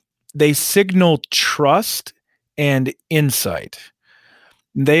they signal trust and insight.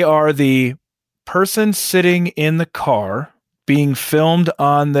 They are the person sitting in the car being filmed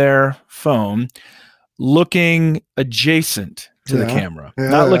on their phone, looking adjacent to the camera,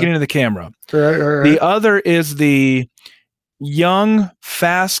 not looking into the camera. Right. The other is the young,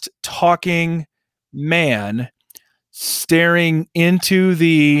 fast-talking man staring into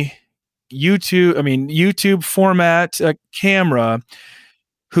the YouTube format camera,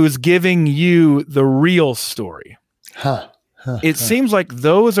 who's giving you the real story. It seems like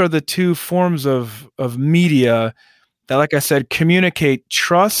those are the two forms of media that, like I said, communicate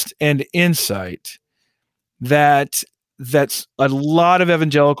trust and insight that's a lot of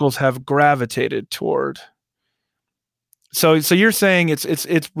evangelicals have gravitated toward. So you're saying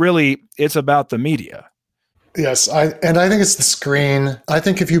it's about the media. Yes, I think it's the screen. I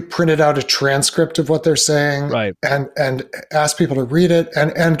think if you printed out a transcript of what they're saying, right, and asked people to read it,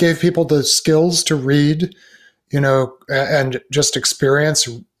 and gave people the skills to read, and just experience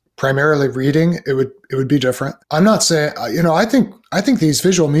primarily reading, it would be different. I'm not saying, I think these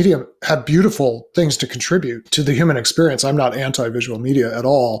visual media have beautiful things to contribute to the human experience. I'm not anti-visual media at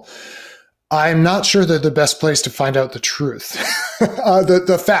all. I'm not sure they're the best place to find out the truth.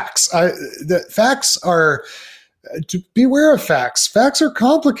 The facts. The facts are, beware of facts. Facts are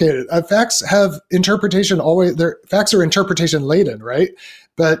complicated. Facts have interpretation always. Facts are interpretation laden, right?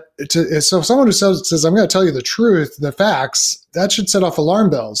 But so someone who says, I'm going to tell you the truth, the facts, that should set off alarm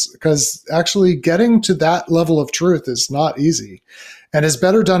bells, because actually getting to that level of truth is not easy, and is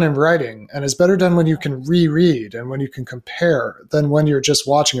better done in writing, and is better done when you can reread and when you can compare than when you're just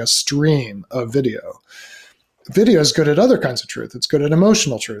watching a stream of video. Video is good at other kinds of truth. It's good at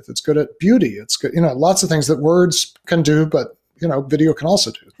emotional truth. It's good at beauty. It's good, lots of things that words can do, but video can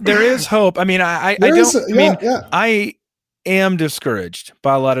also do. There is hope. I mean, I am discouraged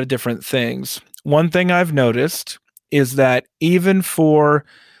by a lot of different things. One thing I've noticed is that even for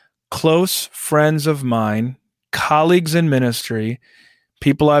close friends of mine, colleagues in ministry,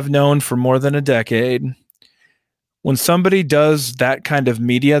 people I've known for more than a decade, when somebody does that kind of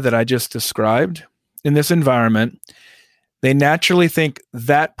media that I just described in this environment, they naturally think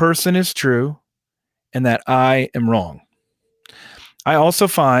that person is true and that I am wrong. I also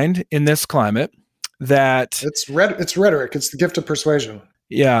find in this climate that it's rhetoric. It's the gift of persuasion.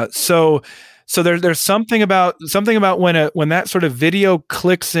 Yeah. So there's something about when that sort of video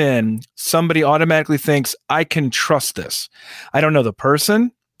clicks in, somebody automatically thinks, I can trust this. I don't know the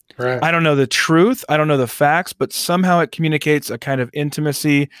person. Right. I don't know the truth. I don't know the facts, but somehow it communicates a kind of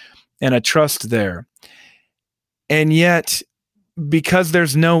intimacy and a trust there. And yet, because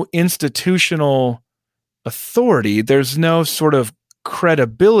there's no institutional authority, there's no sort of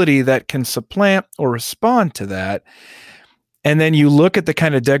credibility that can supplant or respond to that. And then you look at the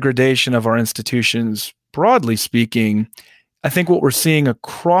kind of degradation of our institutions, broadly speaking, I think what we're seeing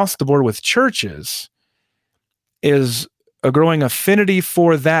across the board with churches is a growing affinity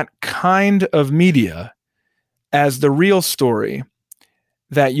for that kind of media as the real story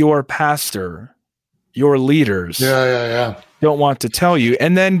that your pastor, your leaders don't want to tell you.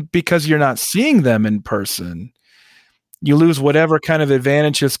 And then because you're not seeing them in person, you lose whatever kind of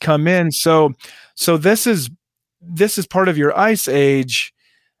advantages come in. So this is part of your ice age.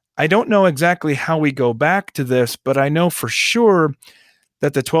 I don't know exactly how we go back to this, but I know for sure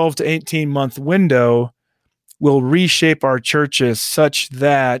that the 12 to 18 month window will reshape our churches such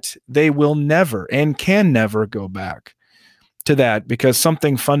that they will never and can never go back to that, because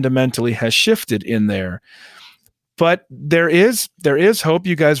something fundamentally has shifted in there. But there is hope.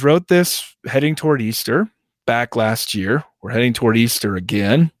 You guys wrote this heading toward Easter back last year. We're heading toward Easter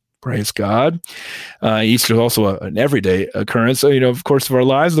again. Praise God. Easter is also an everyday occurrence, of course, of our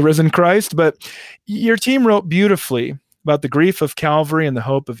lives, the risen Christ. But your team wrote beautifully about the grief of Calvary and the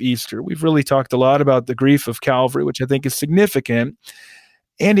hope of Easter. We've really talked a lot about the grief of Calvary, which I think is significant.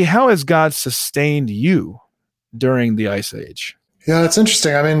 Andy, how has God sustained you during the Ice Age? Yeah, it's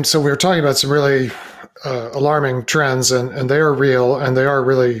interesting. I mean, so we were talking about some really alarming trends, and they are real, and they are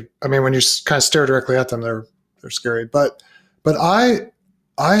really, I mean, when you kind of stare directly at them, they're scary. But I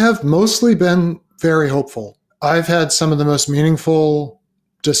have mostly been very hopeful. I've had some of the most meaningful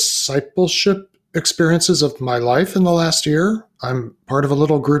discipleship experiences of my life in the last year. I'm part of a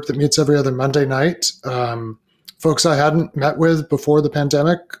little group that meets every other Monday night. Folks I hadn't met with before the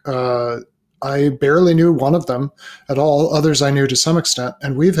pandemic. I barely knew one of them at all. Others I knew to some extent.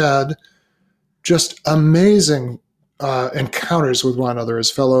 And we've had just amazing encounters with one another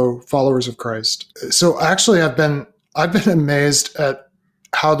as fellow followers of Christ. So actually I've been amazed at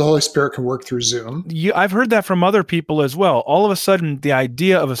how the Holy Spirit can work through Zoom. I've heard that from other people as well. All of a sudden, the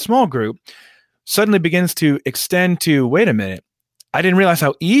idea of a small group suddenly begins to extend to, wait a minute, I didn't realize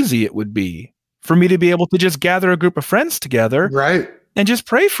how easy it would be for me to be able to just gather a group of friends together, right, and just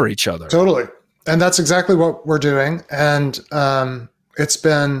pray for each other. Totally. And that's exactly what we're doing. And it's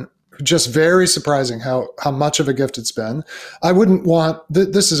been just very surprising how much of a gift it's been. I wouldn't want,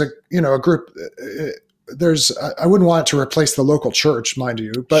 this is a group, I wouldn't want it to replace the local church, mind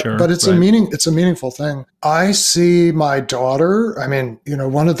you, but it's right. It's a meaningful thing. I see my daughter. I mean,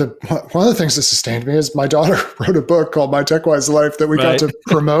 one of the things that sustained me is my daughter wrote a book called My TechWise Life that we got to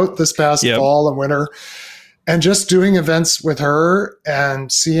promote this past fall and winter. And just doing events with her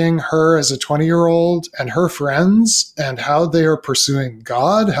and seeing her as a 20-year-old and her friends and how they are pursuing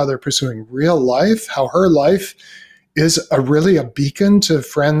God, how they're pursuing real life, how her life is really a beacon to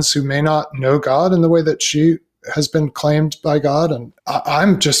friends who may not know God in the way that she has been claimed by God. And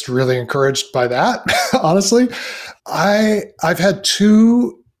I'm just really encouraged by that, honestly. I've had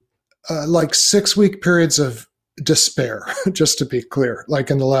 2 6-week periods of despair, just to be clear, like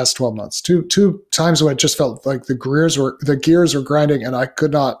in the last 12 months, two times when it just felt like the gears were grinding and I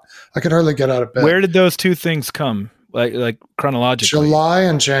could hardly get out of bed. Where did those 2 things come? Like chronologically? July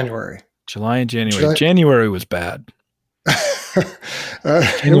and January. January was bad.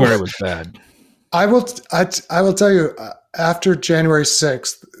 January was bad. I will tell you, after January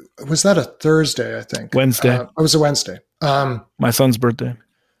 6th, was that a Thursday, I think? Wednesday. It was a Wednesday. My son's birthday.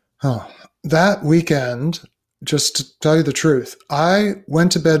 Oh, that weekend, just to tell you the truth, I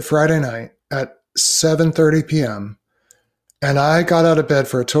went to bed Friday night at 7:30 p.m. and I got out of bed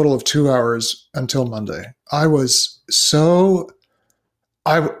for a total of 2 hours until Monday. I was so,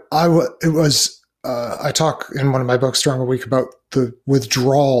 I talk in one of my books, Stronger Week, about the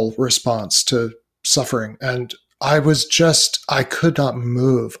withdrawal response to suffering. And I could not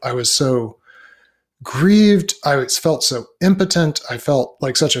move. I was so grieved. I felt so impotent. I felt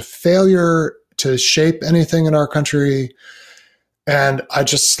like such a failure to shape anything in our country. And I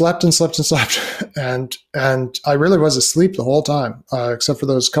just slept and slept and slept. And I really was asleep the whole time, except for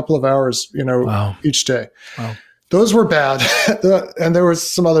those couple of hours, each day. Wow. Those were bad. And there was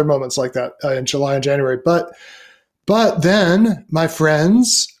some other moments like that in July and January. But then my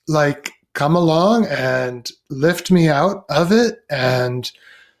friends come along and lift me out of it and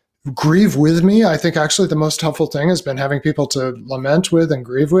grieve with me. I think actually the most helpful thing has been having people to lament with and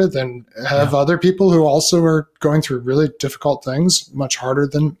grieve with, and have other people who also are going through really difficult things, much harder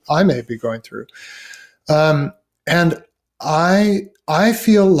than I may be going through. And I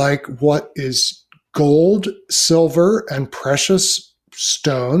feel like what is gold, silver, and precious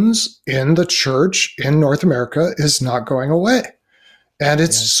stones in the church in North America is not going away. And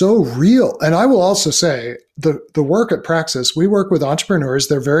it's so real. And I will also say the work at Praxis, we work with entrepreneurs.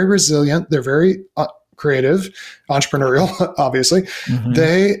 They're very resilient. They're very creative, entrepreneurial, obviously. Mm-hmm.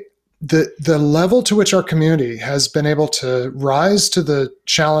 The level to which our community has been able to rise to the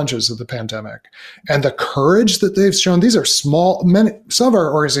challenges of the pandemic and the courage that they've shown. These are small, some of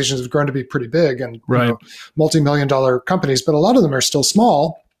our organizations have grown to be pretty big and multi-million-dollar companies, but a lot of them are still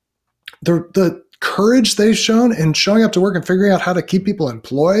small. The courage they've shown in showing up to work and figuring out how to keep people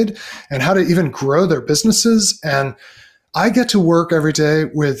employed and how to even grow their businesses. And I get to work every day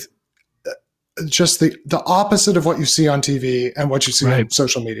with just the opposite of what you see on TV and what you see on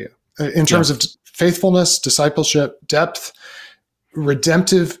social media in terms of faithfulness, discipleship, depth,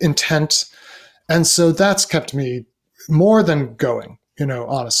 redemptive intent. And so that's kept me more than going,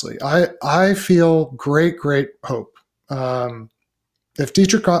 honestly. I feel great hope. If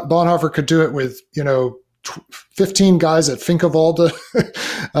Dietrich Bonhoeffer could do it with, 15 guys at Finkenwalde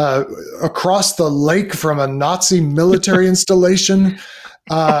across the lake from a Nazi military installation,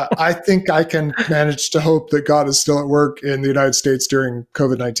 I think I can manage to hope that God is still at work in the United States during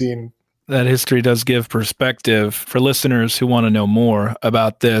COVID-19. That history does give perspective for listeners who want to know more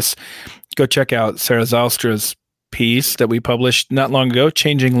about this. Go check out Sarah Zylstra's piece that we published not long ago,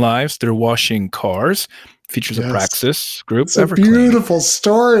 Changing Lives Through Washing Cars. Features a Praxis group. It's a beautiful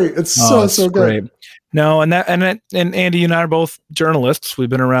story. It's so good. Great. No, and Andy, you and I are both journalists. We've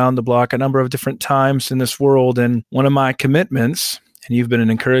been around the block a number of different times in this world. And one of my commitments, and you've been an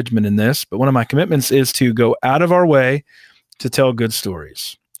encouragement in this, but one of my commitments is to go out of our way to tell good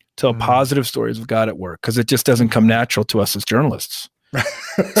stories, tell positive stories of God at work, because it just doesn't come natural to us as journalists.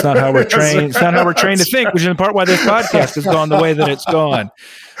 It's not how we're trained. It's not how we're trained to think, which is in part why this podcast has gone the way that it's gone.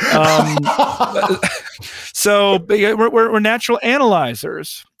 So we're natural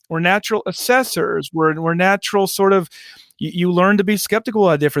analyzers. We're natural assessors. We're natural sort of. You learn to be skeptical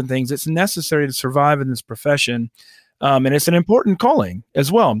of different things. It's necessary to survive in this profession. And it's an important calling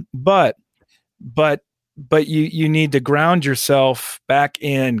as well. But you need to ground yourself back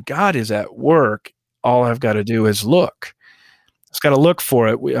in God is at work. All I've got to do is look. It's got to look for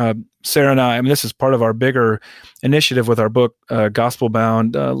it. Sarah and I mean, this is part of our bigger initiative with our book, Gospel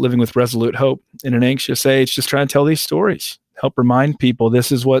Bound, Living with Resolute Hope in an Anxious Age, just trying to tell these stories, help remind people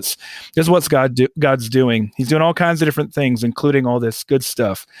this is what's God's doing. He's doing all kinds of different things, including all this good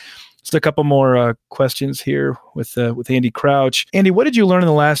stuff. Just a couple more questions here with Andy Crouch. Andy, what did you learn in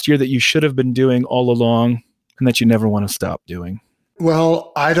the last year that you should have been doing all along and that you never want to stop doing?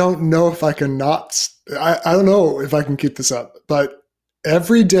 Well, I don't know if I can I don't know if I can keep this up, but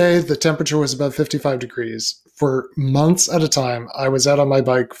every day the temperature was above 55 degrees for months at a time. I was out on my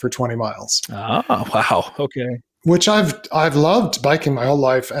bike for 20 miles. Ah, wow. Okay. Which I've loved biking my whole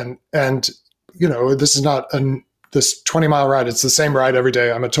life. And this is not this 20-mile ride. It's the same ride every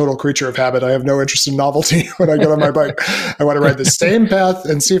day. I'm a total creature of habit. I have no interest in novelty when I get on my bike. I want to ride the same path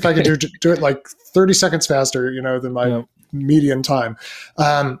and see if I can do it like 30 seconds faster, than my median time.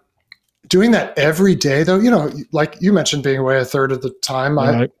 Doing that every day, though, like you mentioned, being away a third of the time,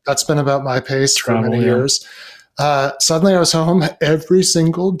 that's been about my pace for many years. Suddenly I was home every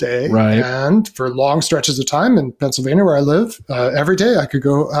single day. Right. And for long stretches of time in Pennsylvania where I live, every day I could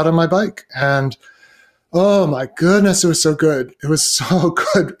go out on my bike. And oh my goodness, it was so good. It was so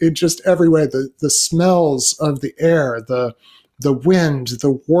good in just every way. The smells of the air, the wind,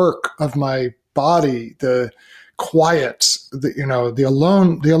 the work of my body, the quiet,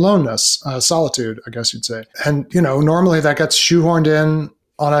 the aloneness, solitude, I guess you'd say. And, normally that gets shoehorned in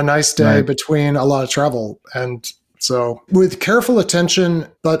on a nice day between a lot of travel. And so with careful attention,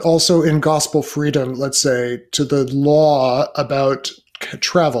 but also in gospel freedom, let's say, to the law about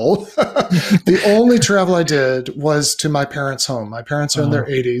travel, the only travel I did was to my parents' home. My parents are in their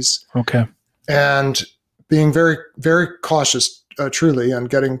 80s. Okay. And being very, very cautious, truly, and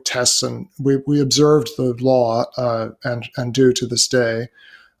getting tests, and we observed the law and do to this day.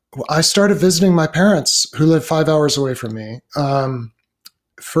 I started visiting my parents who live 5 hours away from me,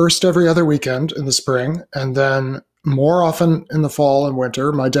 first every other weekend in the spring, and then more often in the fall and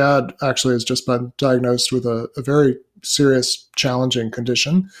winter. My dad actually has just been diagnosed with a very serious, challenging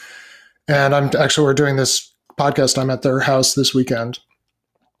condition. And we're doing this podcast. I'm at their house this weekend.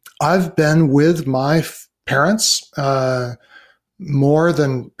 I've been with my parents more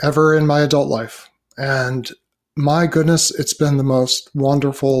than ever in my adult life. And my goodness, it's been the most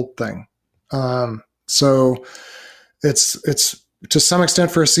wonderful thing. So it's to some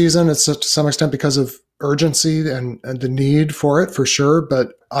extent for a season, it's to some extent because of urgency and the need for it, for sure.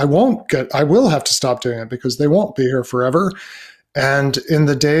 But I will have to stop doing it because they won't be here forever. And in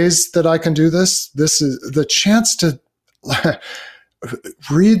the days that I can do this is the chance to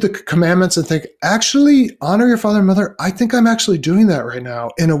read the commandments and think, actually, honor your father and mother. I think I'm actually doing that right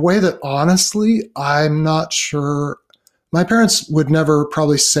now in a way that honestly, I'm not sure. My parents would never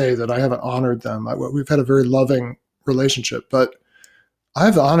probably say that I haven't honored them. We've had a very loving relationship, but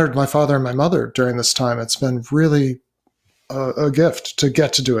I've honored my father and my mother during this time. It's been really a gift to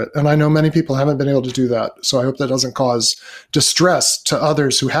get to do it. And I know many people haven't been able to do that. So I hope that doesn't cause distress to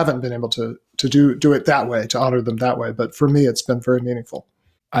others who haven't been able to do it that way, to honor them that way. But for me, it's been very meaningful.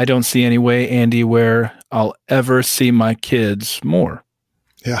 I don't see any way, Andy, where I'll ever see my kids more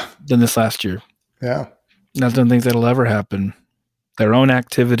than this last year. Yeah. I don't think that'll ever happen. Their own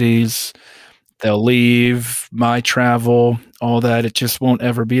activities, they'll leave, my travel, all that. It just won't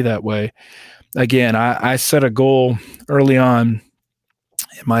ever be that way. Again, I set a goal early on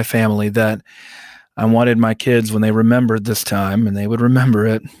in my family that I wanted my kids, when they remembered this time, and they would remember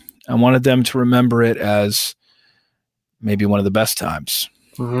it, I wanted them to remember it as maybe one of the best times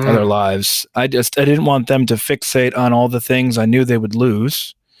of their lives. I didn't want them to fixate on all the things I knew they would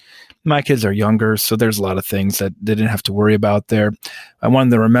lose. My kids are younger, so there's a lot of things that they didn't have to worry about there. I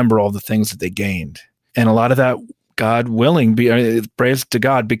wanted them to remember all the things that they gained. And a lot of that, God willing, praise to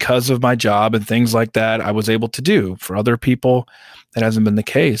God, because of my job and things like that, I was able to do. For other people, that hasn't been the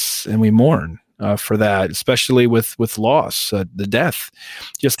case, and we mourn for that, especially with loss, the death,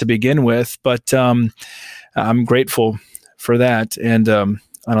 just to begin with. But I'm grateful for that. And on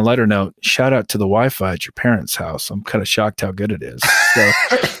a lighter note, shout out to the Wi-Fi at your parents' house. I'm kind of shocked how good it is. So,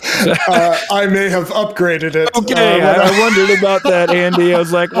 I may have upgraded it. Okay, I wondered about that, Andy. I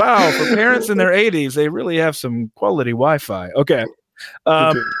was like, wow, for parents in their 80s, they really have some quality Wi-Fi. Okay.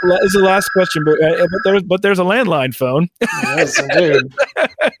 This is the last question, but there's a landline phone. Yes, indeed.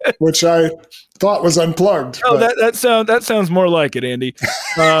 Which I thought was unplugged. Oh, that sounds more like it, Andy.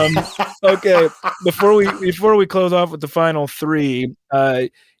 Okay, before we close off with the final three,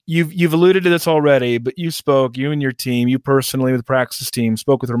 You've alluded to this already, but you and your team, you personally with the Praxis team,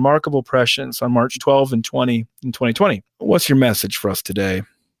 spoke with remarkable prescience on March 12 and 20 in 2020. What's your message for us today?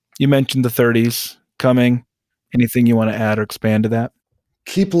 You mentioned the 30s coming. Anything you want to add or expand to that?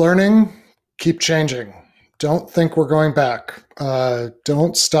 Keep learning, keep changing. Don't think we're going back.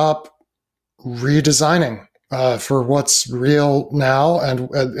 Don't stop redesigning for what's real now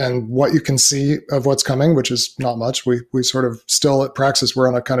and what you can see of what's coming, which is not much. We sort of still at Praxis, we're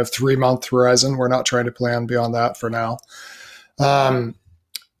on a kind of 3-month horizon. We're not trying to plan beyond that for now.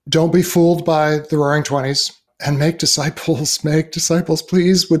 Don't be fooled by the Roaring 20s and make disciples,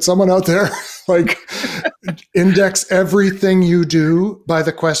 please. Would someone out there like index everything you do by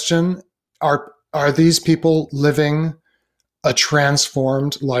the question, are these people living a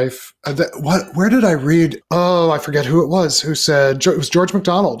transformed life? Where did I read? Oh, I forget who it was who said, it was George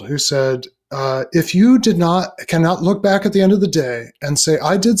MacDonald who said, if you cannot look back at the end of the day and say,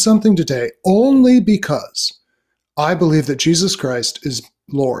 I did something today only because I believe that Jesus Christ is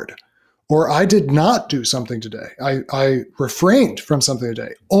Lord, or I did not do something today. I refrained from something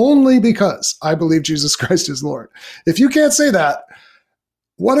today only because I believe Jesus Christ is Lord. If you can't say that,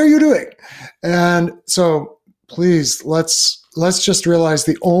 what are you doing? And so please, let's just realize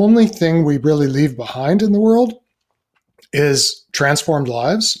the only thing we really leave behind in the world is transformed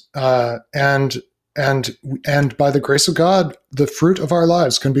lives. And by the grace of God, the fruit of our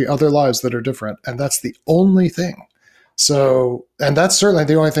lives can be other lives that are different. And that's the only thing. So, and that's certainly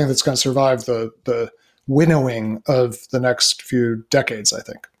the only thing that's going to survive the winnowing of the next few decades, I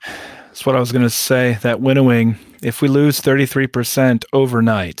think. That's what I was going to say, that winnowing. If we lose 33%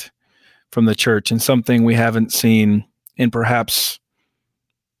 overnight from the church and something we haven't seen in perhaps,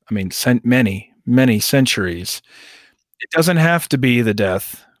 many centuries, it doesn't have to be the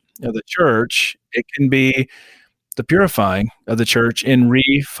death of the church. It can be the purifying of the church in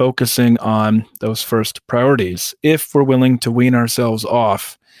refocusing on those first priorities, if we're willing to wean ourselves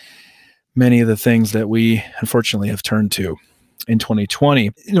off many of the things that we unfortunately have turned to in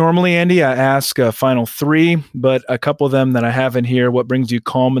 2020. Normally, Andy, I ask a final 3, but a couple of them that I have in here. What brings you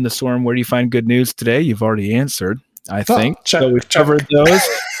calm in the storm? Where do you find good news today? You've already answered, I think. So we've covered those.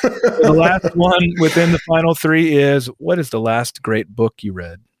 The last one within the final 3 is, what is the last great book you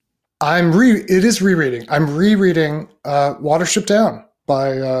read? It is rereading. I'm rereading Watership Down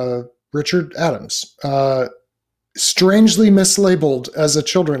by Richard Adams. Strangely mislabeled as a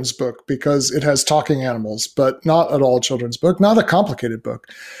children's book because it has talking animals, but not at all a children's book, not a complicated book.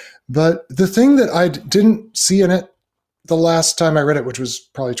 But the thing that I didn't see in it the last time I read it, which was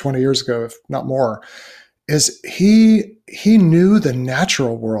probably 20 years ago, if not more, is he knew the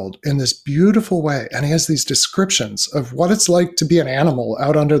natural world in this beautiful way. And he has these descriptions of what it's like to be an animal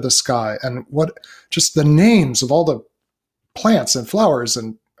out under the sky and what just the names of all the plants and flowers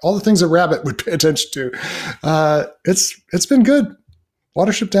and all the things a rabbit would pay attention to. It's been good.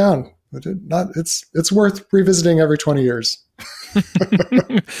 Watership Down. It's worth revisiting every 20 years.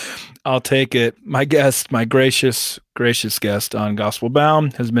 I'll take it. My guest, my gracious guest on Gospel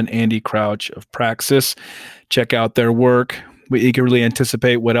Bound has been Andy Crouch of Praxis. Check out their work. We eagerly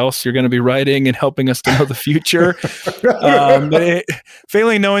anticipate what else you're going to be writing and helping us to know the future.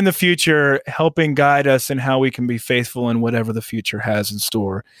 Failing knowing the future, helping guide us in how we can be faithful in whatever the future has in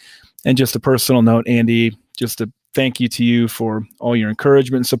store. And just a personal note, Andy, just a thank you to you for all your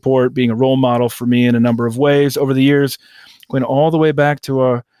encouragement and support, being a role model for me in a number of ways over the years, going all the way back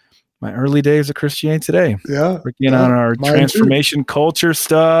to my early days of Christianity Today. Yeah. Working on our transformation culture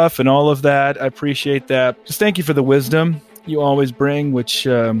stuff and all of that. I appreciate that. Just thank you for the wisdom you always bring, which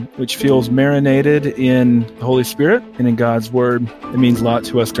feels marinated in the Holy Spirit and in God's Word. It means a lot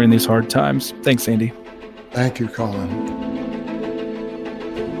to us during these hard times. Thanks, Andy. Thank you, Colin.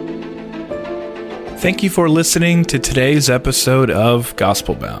 Thank you for listening to today's episode of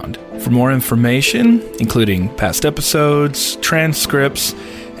Gospel Bound. For more information, including past episodes, transcripts,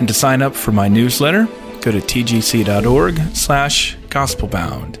 and to sign up for my newsletter, go to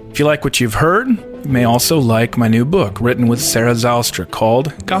tgc.org/gospelbound. If you like what you've heard, you may also like my new book written with Sarah Zylstra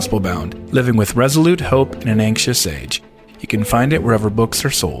called Gospel Bound, Living with Resolute Hope in an Anxious Age. You can find it wherever books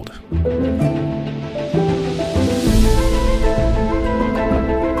are sold.